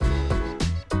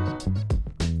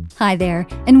Hi there,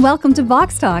 and welcome to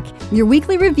Vox Talk, your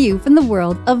weekly review from the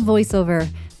world of voiceover.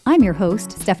 I'm your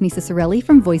host, Stephanie Ciccarelli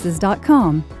from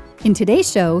Voices.com. In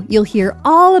today's show, you'll hear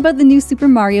all about the new Super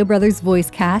Mario Bros.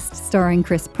 Voice cast starring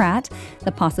Chris Pratt,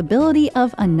 the possibility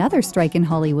of another strike in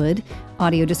Hollywood,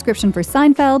 audio description for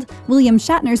Seinfeld, William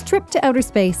Shatner's trip to outer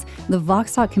space, the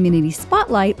Vox Talk Community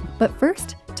Spotlight, but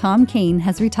first, Tom Kane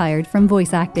has retired from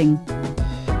voice acting.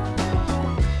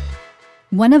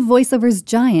 One of voiceover's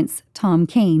giants, Tom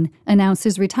Kane, announced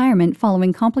his retirement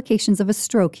following complications of a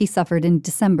stroke he suffered in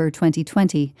December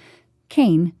 2020.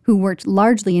 Kane, who worked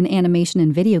largely in animation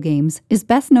and video games, is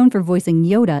best known for voicing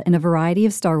Yoda in a variety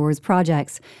of Star Wars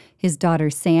projects. His daughter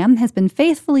Sam has been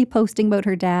faithfully posting about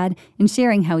her dad and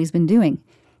sharing how he's been doing.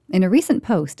 In a recent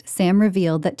post, Sam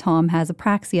revealed that Tom has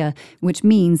apraxia, which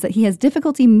means that he has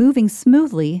difficulty moving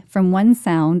smoothly from one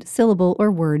sound, syllable, or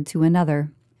word to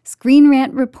another. Screen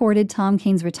Rant reported Tom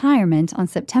Kane's retirement on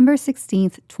September 16,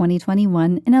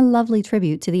 2021, in a lovely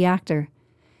tribute to the actor.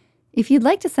 If you'd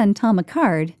like to send Tom a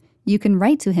card, you can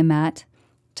write to him at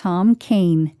Tom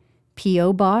Kane,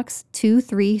 P.O. Box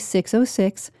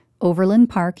 23606, Overland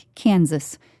Park,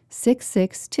 Kansas,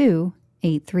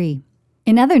 66283.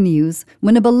 In other news,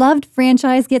 when a beloved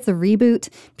franchise gets a reboot,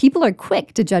 people are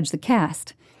quick to judge the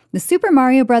cast. The Super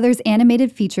Mario Bros.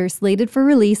 Animated feature slated for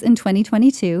release in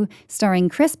 2022, starring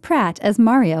Chris Pratt as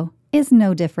Mario, is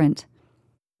no different.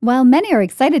 While many are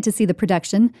excited to see the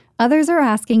production, others are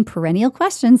asking perennial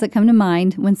questions that come to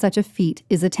mind when such a feat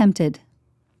is attempted.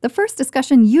 The first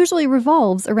discussion usually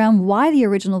revolves around why the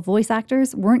original voice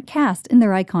actors weren't cast in their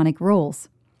iconic roles.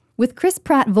 With Chris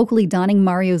Pratt vocally donning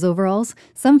Mario's overalls,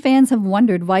 some fans have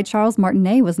wondered why Charles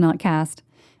Martinet was not cast.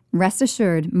 Rest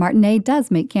assured, Martinet does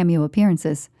make cameo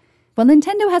appearances. While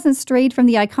Nintendo hasn't strayed from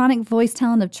the iconic voice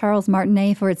talent of Charles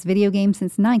Martinet for its video game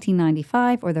since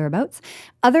 1995 or thereabouts,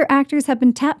 other actors have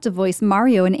been tapped to voice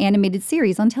Mario in animated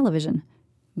series on television.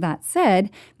 That said,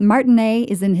 Martinet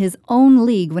is in his own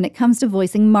league when it comes to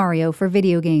voicing Mario for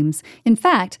video games. In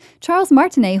fact, Charles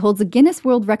Martinet holds a Guinness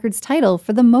World Records title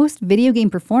for the most video game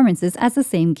performances as the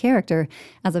same character.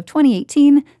 As of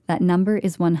 2018, that number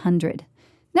is 100.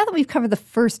 Now that we've covered the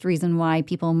first reason why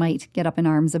people might get up in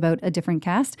arms about a different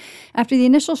cast, after the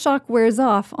initial shock wears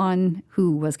off on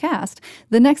who was cast,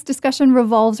 the next discussion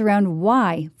revolves around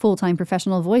why full-time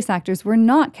professional voice actors were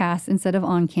not cast instead of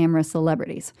on-camera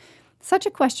celebrities. Such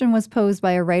a question was posed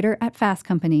by a writer at Fast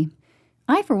Company.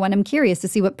 I, for one, am curious to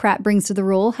see what Pratt brings to the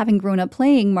role, having grown up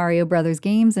playing Mario Brothers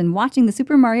games and watching the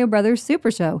Super Mario Brothers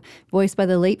Super Show, voiced by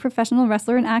the late professional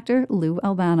wrestler and actor Lou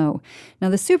Albano. Now,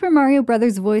 the Super Mario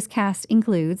Brothers voice cast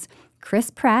includes Chris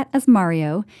Pratt as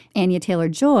Mario, Anya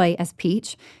Taylor-Joy as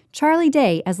Peach, Charlie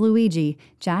Day as Luigi,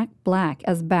 Jack Black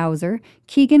as Bowser,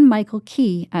 Keegan-Michael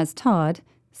Key as Todd,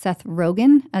 Seth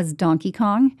Rogen as Donkey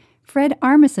Kong, Fred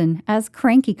Armisen as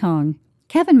Cranky Kong,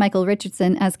 Kevin Michael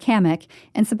Richardson as Kamek,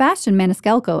 and Sebastian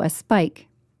Maniscalco as Spike.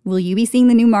 Will you be seeing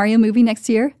the new Mario movie next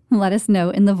year? Let us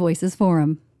know in the Voices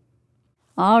forum.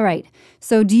 All right,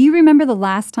 so do you remember the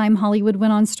last time Hollywood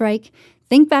went on strike?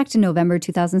 Think back to November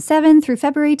 2007 through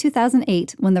February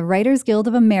 2008 when the Writers Guild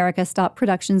of America stopped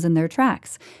productions in their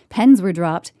tracks. Pens were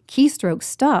dropped, keystrokes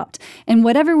stopped, and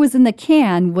whatever was in the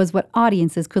can was what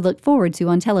audiences could look forward to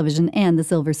on television and the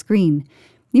silver screen.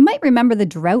 You might remember the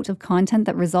drought of content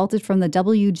that resulted from the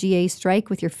WGA strike,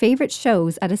 with your favorite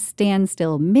shows at a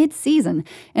standstill mid-season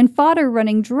and fodder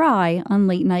running dry on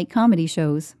late-night comedy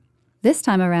shows. This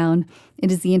time around,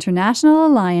 it is the International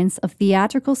Alliance of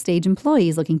Theatrical Stage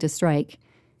Employees looking to strike.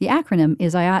 The acronym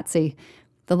is IATSE.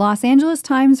 The Los Angeles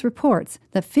Times reports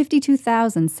that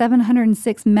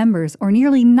 52,706 members, or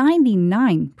nearly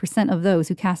 99% of those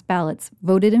who cast ballots,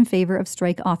 voted in favor of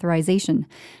strike authorization.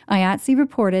 IATSE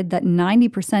reported that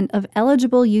 90% of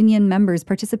eligible union members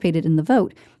participated in the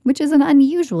vote, which is an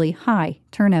unusually high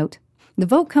turnout. The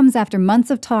vote comes after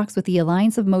months of talks with the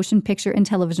Alliance of Motion Picture and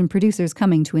Television Producers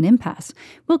coming to an impasse.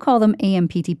 We'll call them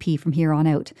AMPTP from here on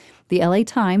out. The LA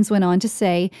Times went on to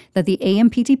say that the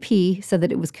AMPTP said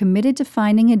that it was committed to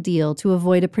finding a deal to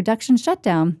avoid a production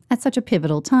shutdown at such a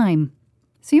pivotal time.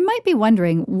 So you might be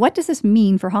wondering, what does this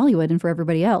mean for Hollywood and for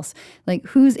everybody else? Like,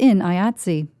 who's in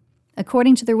IATSE?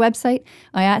 According to their website,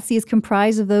 IATSE is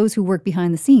comprised of those who work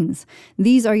behind the scenes.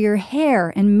 These are your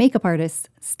hair and makeup artists,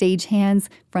 stagehands,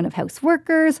 front-of-house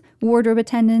workers, wardrobe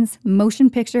attendants, motion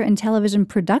picture and television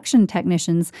production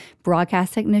technicians,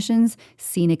 broadcast technicians,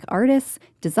 scenic artists,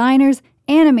 designers,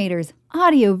 animators,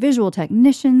 audio-visual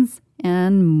technicians,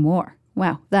 and more.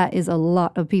 Wow, that is a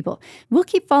lot of people. We'll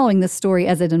keep following this story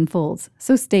as it unfolds,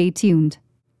 so stay tuned.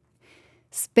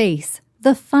 Space,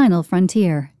 the final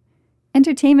frontier.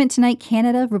 Entertainment Tonight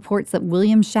Canada reports that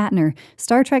William Shatner,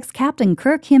 Star Trek's Captain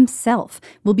Kirk himself,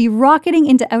 will be rocketing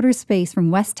into outer space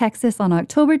from West Texas on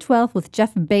October 12th with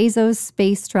Jeff Bezos'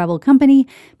 space travel company,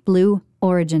 Blue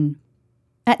Origin.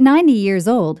 At 90 years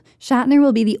old, Shatner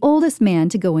will be the oldest man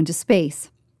to go into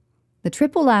space. The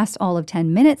trip will last all of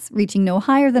 10 minutes, reaching no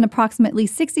higher than approximately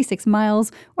 66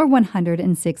 miles or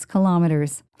 106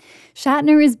 kilometers.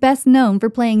 Shatner is best known for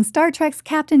playing Star Trek's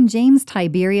Captain James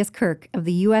Tiberius Kirk of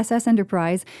the USS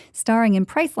Enterprise, starring in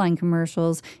Priceline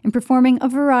commercials and performing a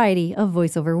variety of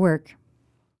voiceover work.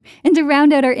 And to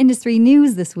round out our industry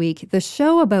news this week, the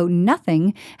show about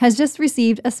nothing has just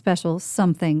received a special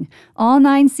something. All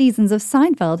 9 seasons of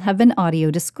Seinfeld have been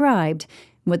audio described.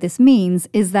 What this means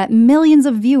is that millions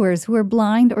of viewers who are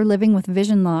blind or living with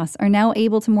vision loss are now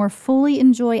able to more fully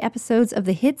enjoy episodes of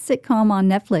the hit sitcom on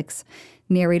Netflix.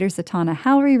 Narrator Satana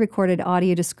Howry recorded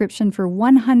audio description for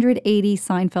 180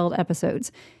 Seinfeld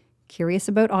episodes. Curious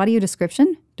about audio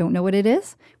description? Don't know what it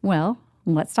is? Well,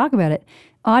 let's talk about it.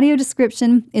 Audio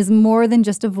description is more than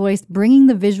just a voice bringing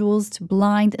the visuals to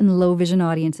blind and low vision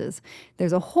audiences.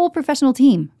 There's a whole professional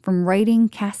team from writing,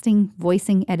 casting,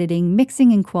 voicing, editing,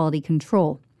 mixing, and quality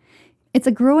control. It's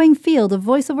a growing field of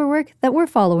voiceover work that we're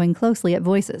following closely at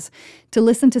Voices. To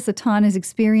listen to Satana's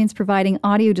experience providing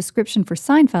audio description for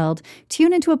Seinfeld,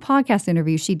 tune into a podcast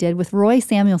interview she did with Roy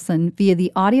Samuelson via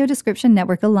the Audio Description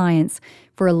Network Alliance.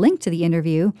 For a link to the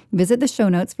interview, visit the show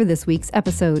notes for this week's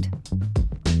episode.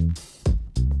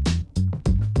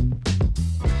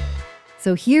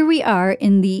 So here we are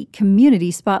in the community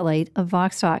spotlight of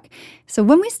Vox Talk. So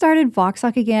when we started Vox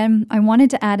Talk again, I wanted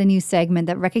to add a new segment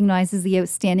that recognizes the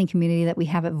outstanding community that we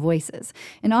have at Voices.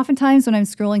 And oftentimes when I'm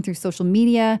scrolling through social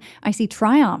media, I see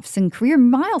triumphs and career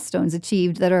milestones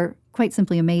achieved that are quite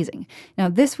simply amazing. Now,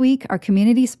 this week, our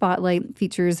community spotlight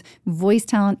features voice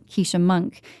talent Keisha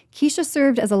Monk. Keisha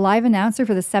served as a live announcer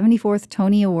for the 74th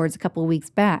Tony Awards a couple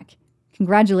weeks back.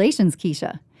 Congratulations,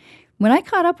 Keisha. When I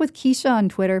caught up with Keisha on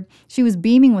Twitter, she was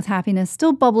beaming with happiness,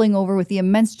 still bubbling over with the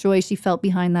immense joy she felt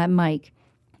behind that mic.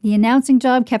 The announcing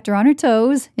job kept her on her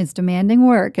toes. It's demanding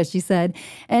work, as she said.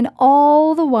 And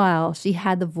all the while, she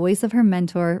had the voice of her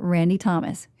mentor, Randy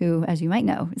Thomas, who, as you might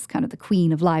know, is kind of the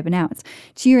queen of live announce,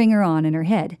 cheering her on in her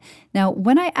head. Now,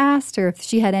 when I asked her if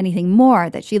she had anything more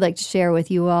that she'd like to share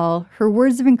with you all, her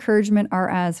words of encouragement are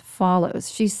as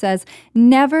follows. She says,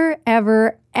 "Never,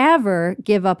 ever, ever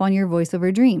give up on your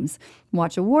voiceover dreams.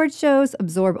 Watch award shows,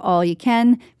 absorb all you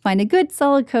can, find a good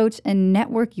solid coach, and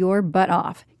network your butt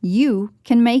off. You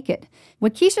can make it."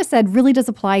 What Keisha said really does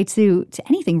apply to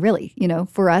anything, really,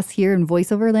 for us here in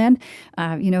voiceover land.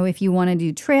 If you want to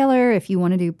do trailer, if you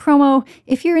want to do promo,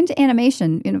 if you're into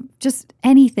animation, just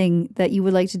anything that you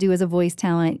would like to do as a voice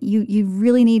talent, you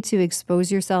really need to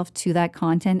expose yourself to that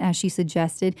content, as she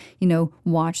suggested.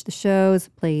 Watch the shows,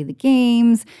 play the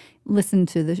games, listen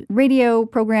to the radio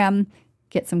program,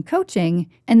 get some coaching,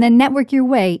 and then network your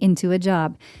way into a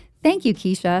job. Thank you,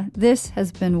 Keisha. This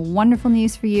has been wonderful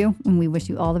news for you, and we wish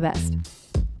you all the best.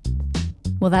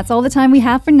 Well, that's all the time we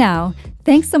have for now.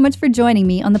 Thanks so much for joining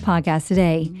me on the podcast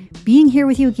today. Being here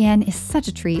with you again is such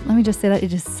a treat. Let me just say that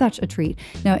it is such a treat.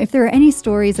 Now, if there are any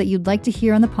stories that you'd like to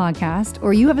hear on the podcast,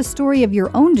 or you have a story of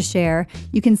your own to share,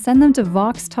 you can send them to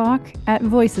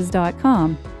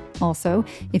voxtalk@voices.com. Also,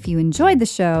 if you enjoyed the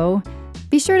show,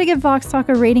 be sure to give Vox Talk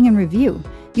a rating and review.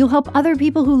 You'll help other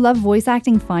people who love voice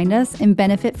acting find us and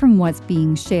benefit from what's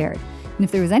being shared. And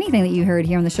if there was anything that you heard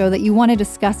here on the show that you want to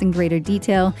discuss in greater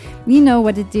detail, you know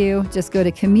what to do. Just go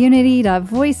to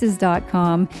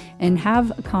community.voices.com and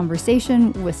have a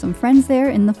conversation with some friends there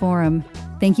in the forum.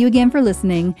 Thank you again for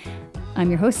listening. I'm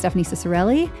your host, Stephanie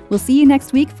Ciccarelli. We'll see you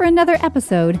next week for another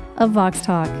episode of Vox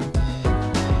Talk.